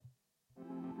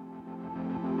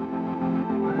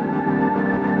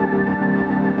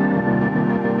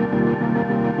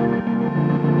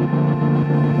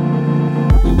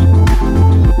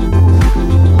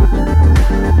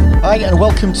Hi and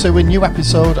welcome to a new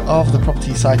episode of the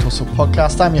Property Side Hustle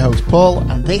podcast. I'm your host Paul,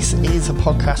 and this is a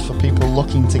podcast for people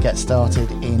looking to get started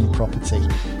in property.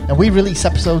 Now, we release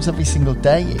episodes every single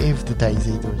day if the day is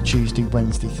either a Tuesday,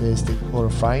 Wednesday, Thursday or a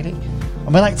Friday.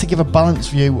 And we like to give a balanced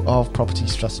view of property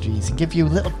strategies and give you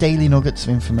little daily nuggets of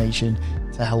information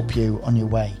to help you on your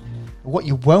way. What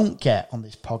you won't get on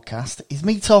this podcast is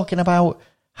me talking about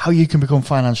how you can become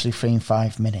financially free in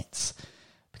 5 minutes.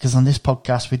 Because on this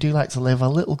podcast, we do like to live a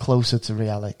little closer to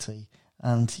reality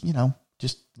and,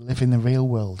 just live in the real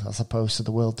world as opposed to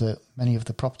the world that many of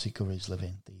the property gurus live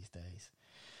in these days.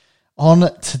 On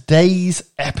today's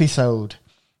episode,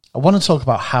 I want to talk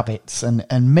about habits and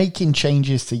making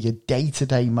changes to your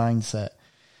day-to-day mindset.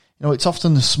 It's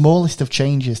often the smallest of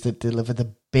changes that deliver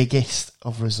the biggest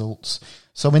of results.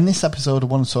 So in this episode, I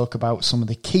want to talk about some of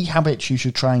the key habits you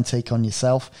should try and take on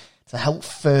yourself to help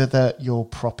further your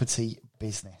property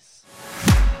business.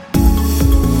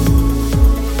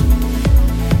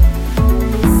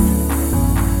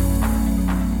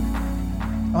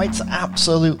 Now, it's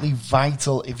absolutely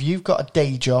vital if you've got a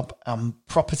day job and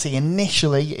property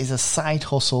initially is a side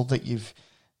hustle that you're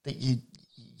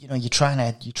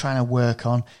trying to work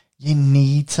on. You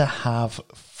need to have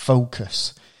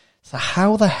focus. So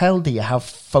how the hell do you have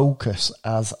focus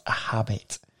as a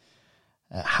habit?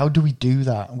 How do we do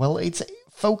that? Well,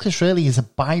 focus really is a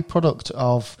byproduct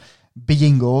of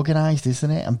being organised,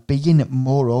 isn't it? And being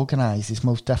more organised is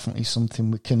most definitely something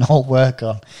we can all work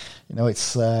on.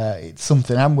 It's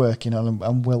something I'm working on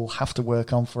and will have to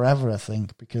work on forever, I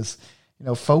think, because,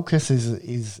 focus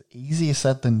is easier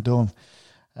said than done.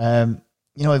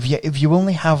 If you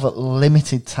only have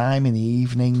limited time in the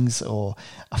evenings or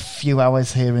a few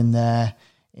hours here and there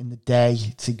in the day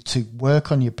to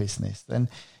work on your business, then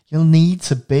you'll need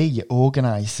to be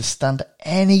organised to stand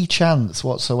any chance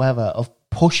whatsoever of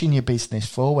pushing your business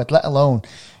forward, let alone,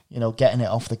 getting it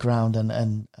off the ground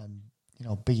and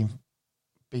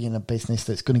being a business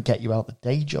that's going to get you out the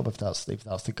day job if that's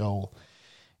the goal.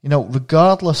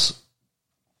 Regardless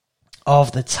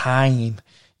of the time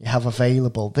you have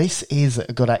available, this is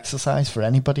a good exercise for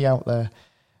anybody out there.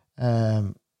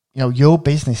 Your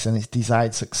business and its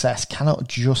desired success cannot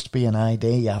just be an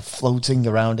idea floating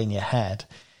around in your head.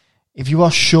 If you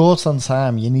are short on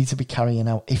time, you need to be carrying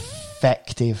out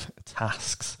effective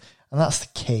tasks. And that's the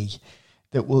key.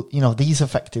 These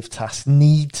effective tasks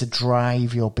need to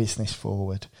drive your business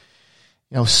forward.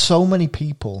 So many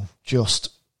people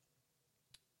just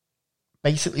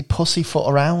basically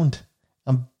pussyfoot around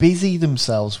and busy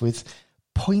themselves with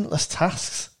pointless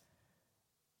tasks.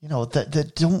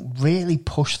 That don't really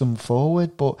push them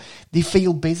forward, but they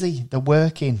feel busy. They're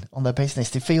working on their business.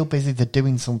 They feel busy. They're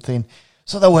doing something.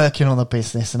 So they're working on the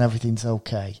business and everything's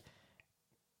okay.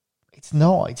 It's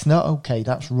not okay.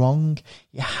 That's wrong.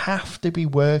 You have to be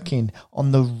working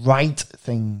on the right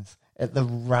things at the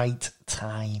right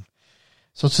time.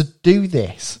 So to do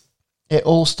this, it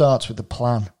all starts with a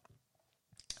plan.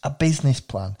 A business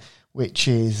plan, which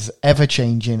is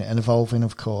ever-changing and evolving,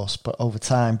 of course, but over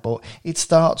time. But it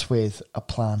starts with a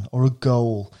plan or a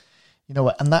goal.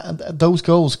 And those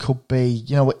goals could be,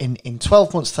 in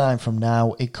 12 months' time from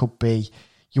now, it could be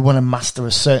you want to master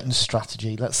a certain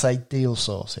strategy, let's say deal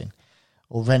sourcing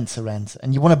or rent-to-rent,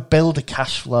 and you want to build a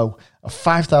cash flow of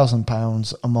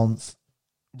 £5,000 a month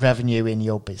revenue in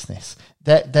your business.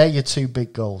 They're your two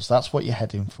big goals. That's what you're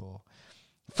heading for.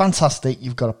 Fantastic,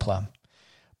 you've got a plan.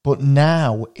 But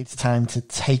now it's time to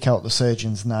take out the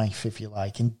surgeon's knife, if you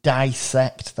like, and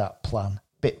dissect that plan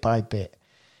bit by bit.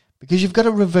 Because you've got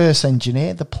to reverse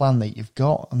engineer the plan that you've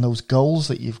got and those goals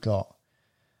that you've got.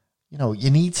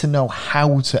 You need to know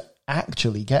how to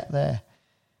actually get there.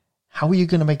 How are you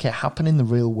going to make it happen in the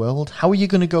real world? How are you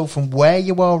going to go from where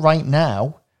you are right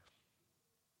now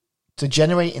to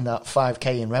generating that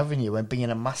 5k in revenue and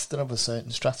being a master of a certain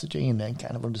strategy and then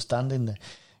kind of understanding the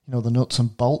nuts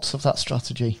and bolts of that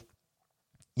strategy?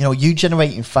 You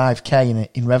generating 5k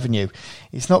in revenue,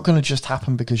 it's not going to just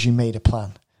happen because you made a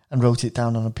plan and wrote it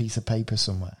down on a piece of paper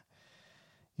somewhere.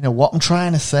 What I'm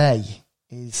trying to say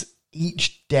is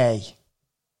each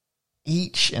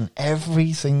and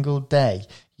every single day,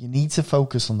 you need to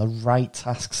focus on the right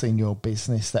tasks in your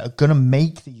business that are going to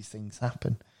make these things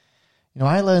happen.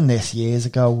 I learned this years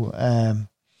ago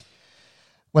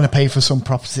when I paid for some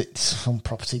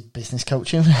property business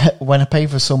coaching, when I paid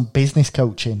for some business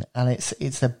coaching, and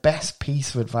it's the best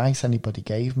piece of advice anybody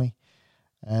gave me.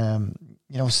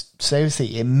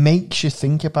 Seriously, it makes you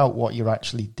think about what you're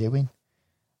actually doing.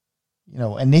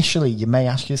 Initially you may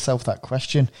ask yourself that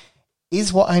question: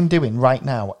 is what I'm doing right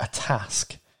now a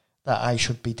task that I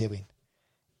should be doing?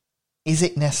 Is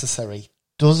it necessary?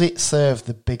 Does it serve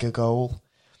the bigger goal?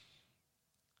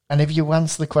 And if you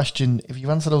answer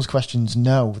those questions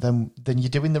no, then you're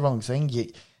doing the wrong thing. You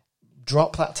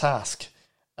drop that task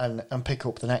and pick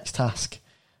up the next task,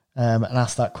 and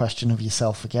ask that question of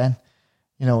yourself again.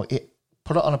 Put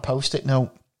it on a post-it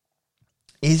note.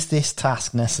 Is this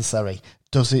task necessary?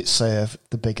 Does it serve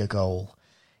the bigger goal?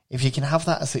 If you can have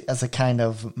that as a kind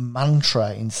of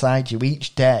mantra inside you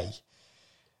each day,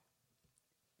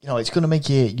 it's going to make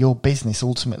your business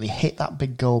ultimately hit that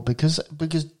big goal, because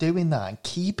doing that and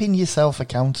keeping yourself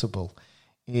accountable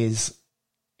is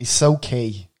so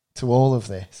key to all of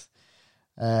this.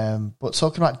 But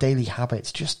talking about daily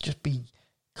habits, just be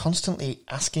constantly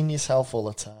asking yourself all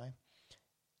the time,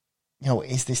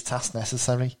 is this task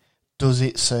necessary? Does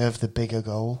it serve the bigger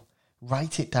goal?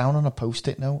 Write it down on a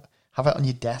post-it note. Have it on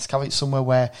your desk. Have it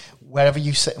somewhere wherever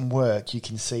you sit and work, you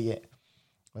can see it.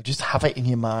 Or just have it in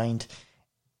your mind.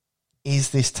 Is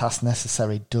this task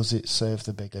necessary? Does it serve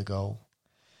the bigger goal?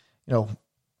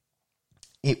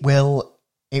 It will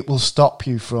stop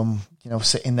you from,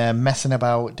 sitting there messing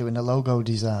about doing a logo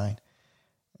design.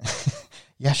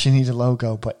 Yes, you need a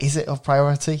logo, but is it of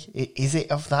priority? Is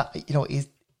it of that?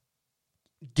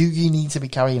 Do you need to be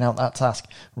carrying out that task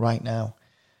right now?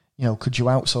 Could you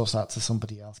outsource that to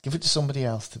somebody else? Give it to somebody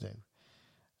else to do.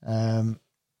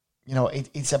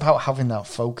 It's about having that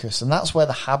focus, and that's where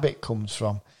the habit comes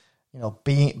from.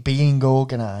 Being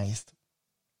organised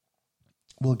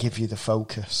will give you the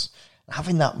focus.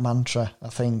 Having that mantra, I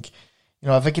think,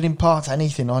 if I can impart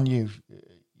anything on you,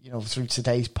 through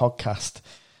today's podcast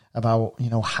about,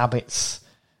 habits,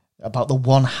 about the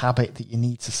one habit that you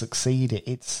need to succeed,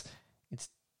 it's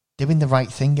doing the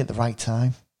right thing at the right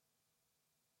time.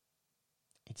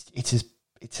 It's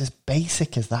as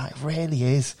basic as that. It really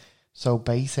is so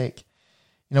basic.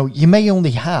 You may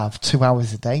only have 2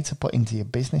 hours a day to put into your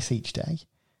business each day.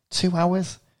 2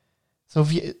 hours. So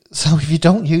if you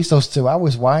don't use those 2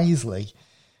 hours wisely,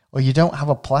 or you don't have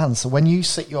a plan, so when you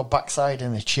sit your backside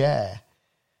in a chair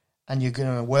and you're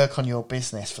going to work on your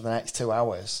business for the next 2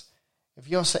 hours, if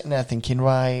you're sitting there thinking,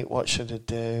 right, what should I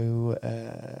do?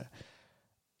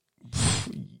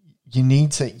 You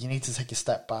need to take a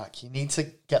step back. You need to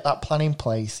get that plan in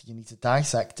place. You need to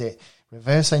dissect it,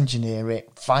 reverse engineer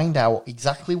it, find out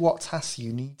exactly what tasks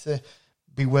you need to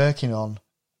be working on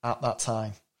at that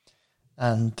time.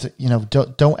 And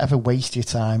don't ever waste your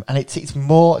time. And it's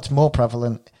more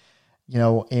prevalent,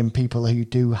 in people who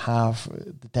do have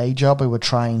the day job, who are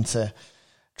trying to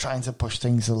push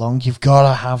things along. You've got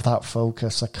to have that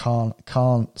focus. I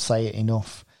can't say it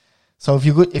enough. So if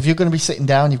you're going to be sitting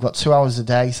down, you've got 2 hours a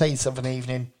day, say it's of an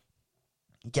evening,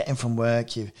 you get in from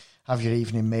work, you have your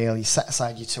evening meal, you set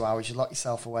aside your 2 hours, you lock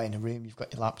yourself away in a room, you've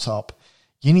got your laptop.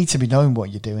 You need to be knowing what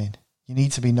you're doing. You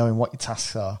need to be knowing what your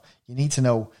tasks are. You need to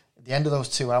know at the end of those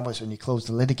 2 hours, when you close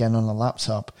the lid again on the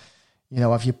laptop,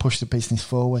 have you pushed the business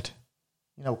forward?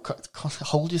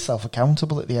 Hold yourself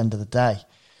accountable at the end of the day.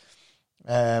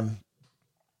 And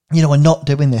not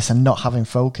doing this and not having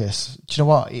focus, do you know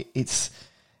what?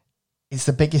 It's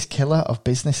the biggest killer of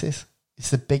businesses.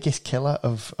 It's the biggest killer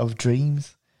of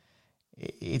dreams.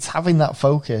 It's having that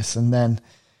focus, and then,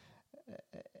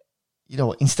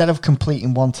 instead of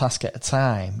completing one task at a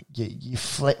time, you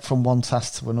flip from one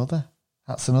task to another.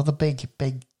 That's another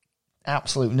big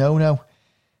absolute no-no.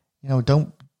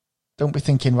 Don't be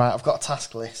thinking, right, I've got a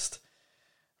task list.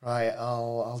 Right,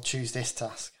 I'll choose this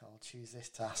task. I'll choose this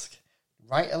task.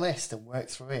 Write a list and work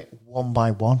through it one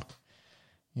by one.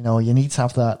 You need to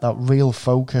have that real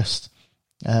focus,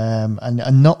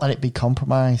 and not let it be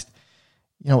compromised.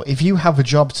 If you have a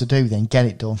job to do, then get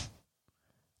it done.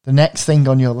 The next thing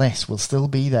on your list will still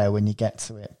be there when you get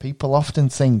to it. People often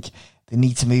think they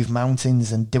need to move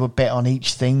mountains and do a bit on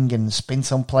each thing and spin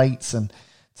some plates and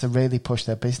to really push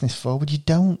their business forward. You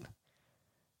don't.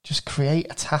 Just create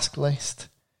a task list.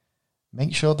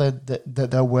 Make sure that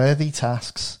they're worthy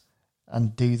tasks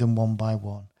and do them one by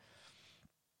one.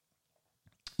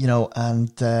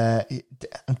 And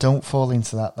don't fall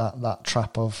into that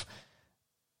trap of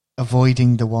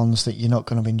avoiding the ones that you're not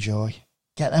going to enjoy.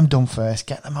 Get them done first.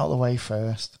 Get them out of the way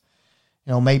first.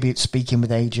 Maybe it's speaking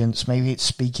with agents. Maybe it's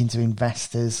speaking to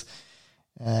investors.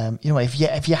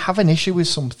 If you have an issue with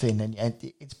something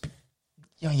and it's,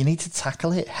 you need to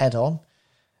tackle it head on.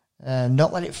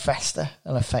 Not let it fester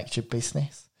and affect your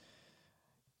business.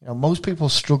 Most people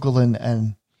struggle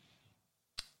and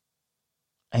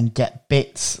get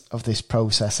bits of this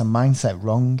process and mindset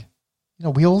wrong.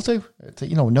 We all do.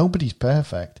 Nobody's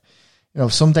perfect.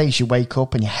 Some days you wake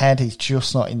up and your head is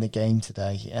just not in the game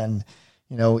today. And,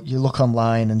 you look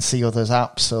online and see others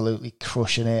absolutely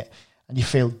crushing it and you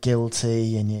feel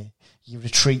guilty and you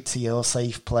retreat to your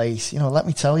safe place. Let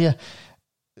me tell you,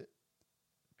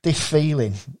 this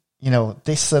feeling,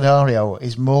 this scenario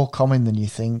is more common than you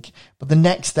think. But the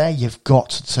next day, you've got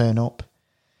to turn up.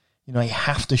 You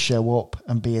have to show up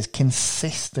and be as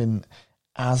consistent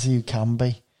as you can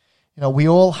be. We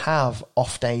all have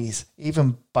off days,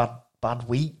 even bad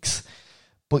weeks,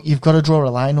 but you've got to draw a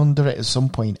line under it at some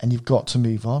point and you've got to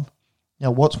move on.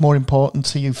 What's more important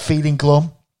to you? Feeling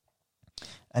glum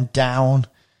and down,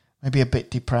 maybe a bit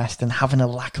depressed and having a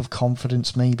lack of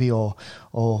confidence maybe, or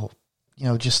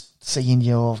just seeing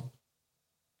your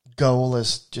goal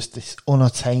as just this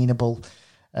unattainable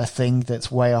thing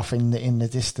that's way off in the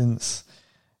distance.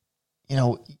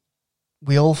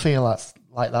 We all feel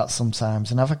like that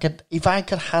sometimes. And if I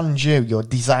could hand you your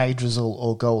desired result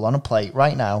or goal on a plate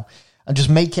right now and just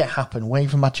make it happen,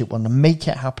 wave a magic wand and make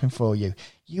it happen for you,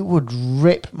 you would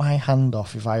rip my hand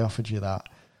off if I offered you that.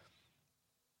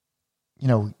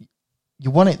 You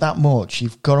want it that much,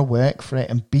 you've got to work for it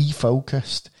and be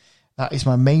focused. That is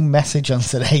my main message on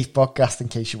today's podcast, in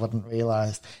case you hadn't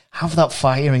realised. Have that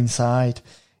fire inside.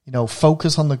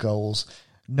 Focus on the goals.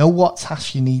 Know what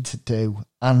tasks you need to do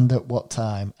and at what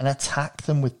time, and attack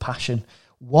them with passion.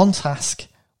 One task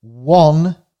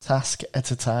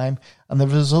at a time, and the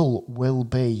result will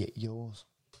be yours.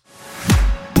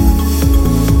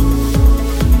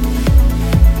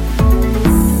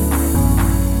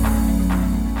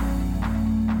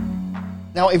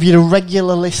 Now, if you're a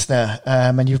regular listener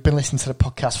and you've been listening to the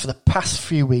podcast for the past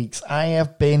few weeks, I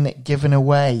have been giving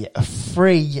away a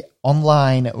free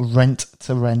online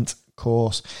rent-to-rent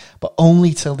course, but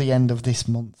only till the end of this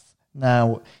month.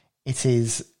 Now, it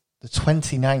is the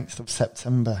 29th of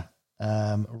September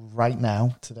right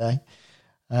now, today,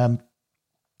 and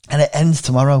it ends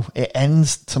tomorrow. It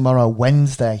ends tomorrow,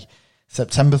 Wednesday,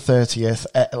 September 30th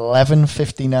at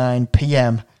 11:59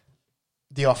 p.m.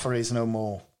 The offer is no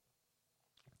more.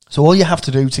 So all you have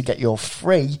to do to get your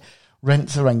free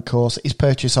rent-to-rent course is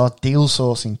purchase our deal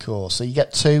sourcing course. So you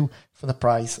get 2 for the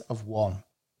price of 1.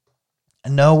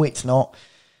 And no, it's not,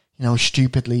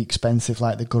 stupidly expensive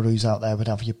like the gurus out there would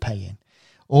have you paying.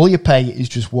 All you pay is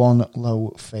just one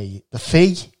low fee. The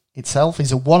fee itself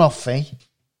is a one-off fee,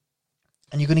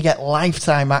 and you're going to get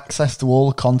lifetime access to all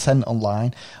the content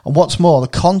online. And what's more, the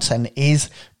content is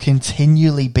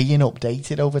continually being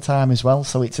updated over time as well.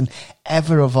 So it's an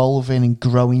ever-evolving and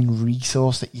growing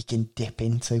resource that you can dip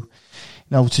into.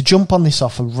 Now, to jump on this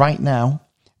offer right now,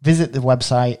 visit the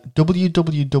website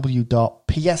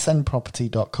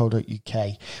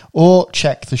www.psnproperty.co.uk or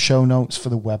check the show notes for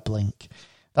the web link.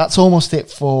 That's almost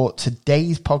it for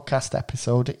today's podcast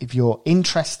episode. If you're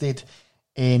interested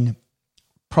in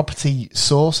property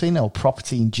sourcing or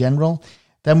property in general,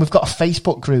 then we've got a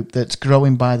Facebook group that's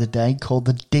growing by the day called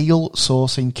the Deal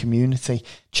Sourcing Community.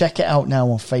 Check it out now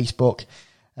on Facebook.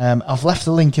 I've left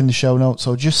the link in the show notes,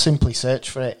 so just simply search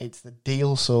for it. It's the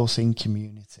Deal Sourcing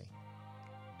Community.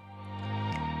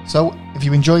 So if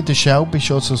you enjoyed the show, be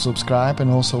sure to subscribe and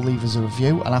also leave us a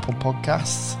review on Apple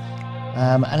Podcasts.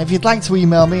 And if you'd like to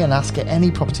email me and ask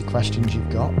any property questions you've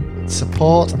got, it's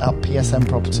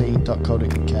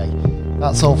support@psnproperty.co.uk.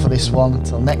 That's all for this one.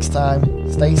 Until next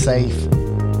time, stay safe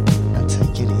and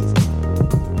take it easy.